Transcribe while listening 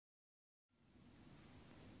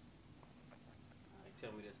tell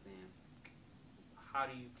me this then. How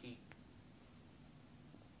do you keep,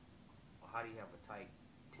 or how do you have a tight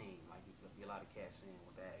team? Like, there's gonna be a lot of cats in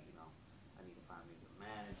with that, you know. I need to find me a good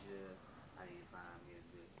manager. I need to find me a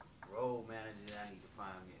good road manager. I need to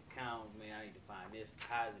find me an accountant, man. I need to find this.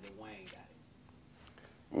 How's it that Wayne got it?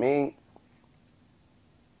 Me,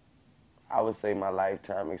 I would say my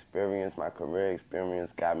lifetime experience, my career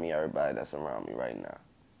experience got me everybody that's around me right now.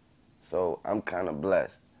 So I'm kind of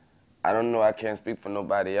blessed. I don't know, I can't speak for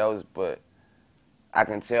nobody else, but I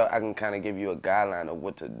can tell, I can kind of give you a guideline of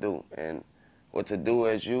what to do. And what to do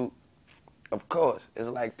is you, of course, it's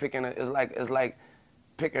like picking it's like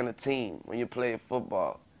picking a team. When you play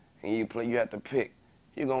football and you have to pick.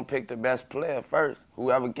 You're gonna pick the best player first.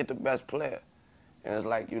 Whoever get the best player. And it's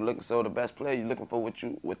like so the best player, you're looking for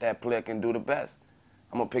what that player can do the best.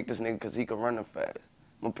 I'm gonna pick this nigga because he can run the fast.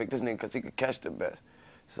 I'm gonna pick this nigga because he can catch the best.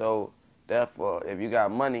 So therefore, if you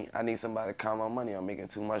got money, I need somebody to count my money. I'm making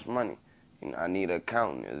too much money. You know, I need an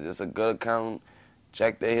accountant. Is this a good accountant?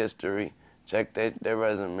 Check their history. Check their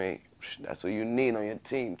resume. That's what you need on your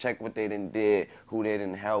team. Check what they done did, who they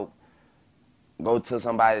didn't help. Go to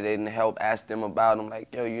somebody they didn't help. Ask them about them.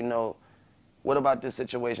 Like, yo, you know, what about this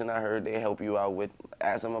situation I heard they help you out with?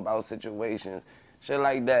 Ask them about situations, shit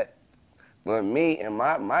like that. But me, in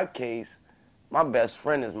my case, my best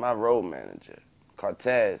friend is my road manager,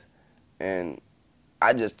 Cortez. And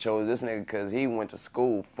I just chose this nigga because he went to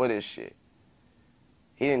school for this shit.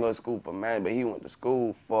 He didn't go to school for man, but he went to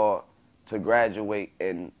school to graduate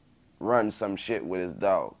and run some shit with his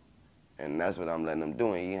dog. And that's what I'm letting him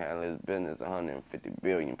do. And he handle his business 150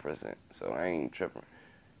 billion%. So I ain't tripping.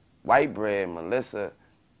 White Bread, Melissa,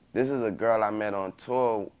 this is a girl I met on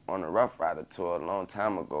tour, on the Rough Rider tour a long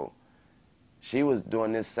time ago. She was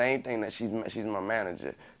doing this same thing that she's my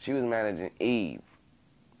manager. She was managing Eve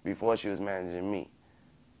before she was managing me.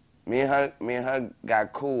 Me and her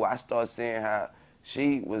got cool. I started seeing how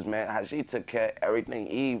how she took care of everything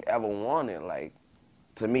Eve ever wanted. Like,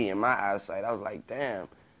 to me, in my eyesight, I was like, damn,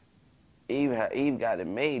 Eve got it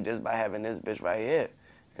made just by having this bitch right here.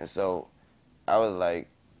 And so I was like,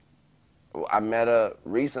 I met her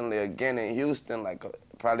recently again in Houston, like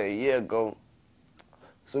probably a year ago,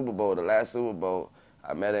 Super Bowl, the last Super Bowl.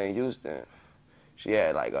 I met her in Houston. She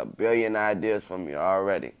had like a billion ideas for me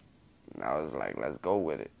already. And I was like, let's go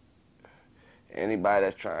with it. Anybody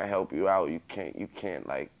that's trying to help you out, you can't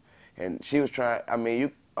like, and she was trying, I mean,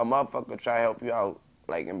 a motherfucker try to help you out,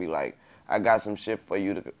 like, and be like, I got some shit for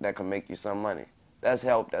you that can make you some money. That's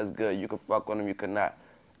help, that's good. You can fuck on them, you cannot.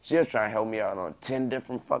 She was trying to help me out on 10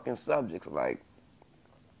 different fucking subjects. Like,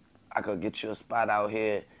 I could get you a spot out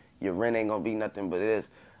here. Your rent ain't gonna be nothing but this.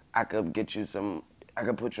 I could get you I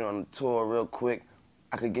could put you on a tour real quick.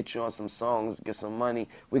 I could get you on some songs, get some money.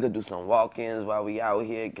 We could do some walk-ins while we out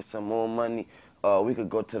here, get some more money. We could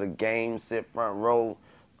go to the game, sit front row.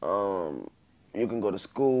 You can go to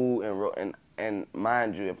school and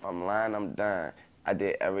mind you, if I'm lying, I'm dying. I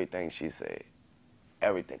did everything she said.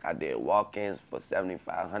 Everything. I did walk-ins for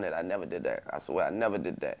 $7,500. I never did that. I swear, I never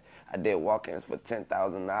did that. I did walk-ins for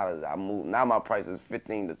 $10,000. I moved. Now my price is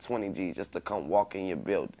 15 to 20 G's just to come walk in your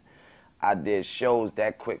building. I did shows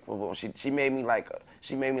that quick. She made me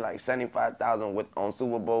like 75,000 on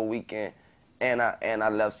Super Bowl weekend, and I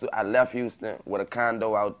left Houston with a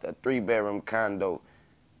condo out, a 3-bedroom condo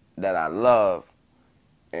that I love,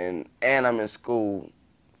 and I'm in school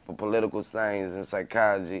for political science and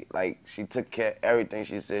psychology. Like, she took care of everything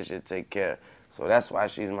she said she'd take care of. So that's why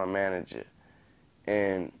she's my manager.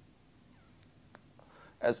 And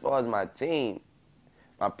as far as my team,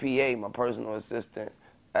 my PA, my personal assistant,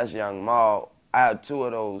 that's Young Maul. I have 2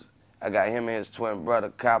 of those. I got him and his twin brother,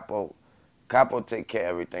 Capo. Capo take care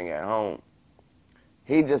of everything at home.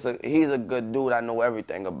 He's a good dude. I know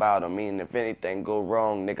everything about him. Meaning, if anything go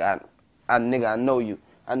wrong, nigga, I know you.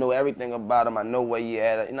 I know everything about him. I know where you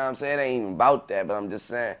at. You know what I'm saying? It ain't even about that, but I'm just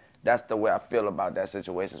saying that's the way I feel about that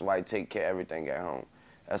situation. That's why he take care of everything at home.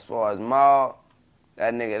 As far as Maul,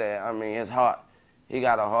 that nigga there, I mean, his heart, he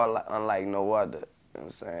got a heart unlike no other. You know what I'm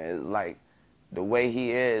saying? It's like the way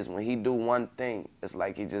he is, when he do one thing, it's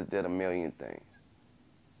like he just did a million things.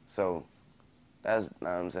 So that's, you know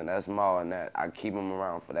what I'm saying, that's Maul, and that I keep him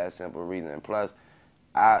around for that simple reason. And plus,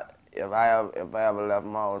 if I ever left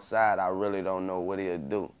Maul's side, I really don't know what he'll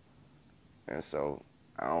do. And so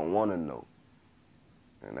I don't want to know.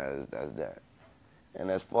 And that's that. And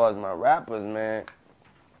as far as my rappers, man,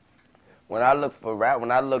 when I look for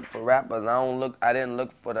rappers, I didn't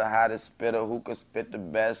look for the hottest spitter who could spit the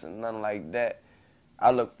best and nothing like that. I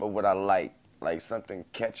look for what I like something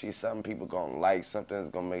catchy, something people gonna like, something that's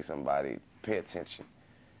gonna make somebody pay attention.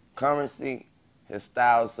 Currency, his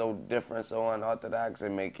style's so different, so unorthodox, it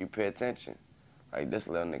make you pay attention. Like, this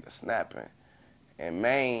little nigga snapping. And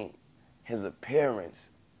Maine, his appearance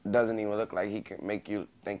doesn't even look like he can make you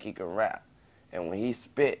think he can rap. And when he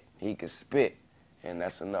spit, he can spit. And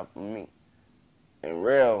that's enough for me. And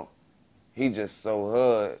Real, he just so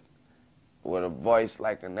hood with a voice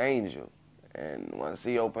like an angel. And once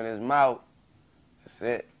he open his mouth, that's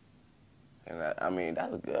it. And I mean,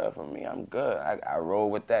 that's good for me. I'm good. I roll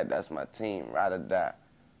with that. That's my team, ride or die.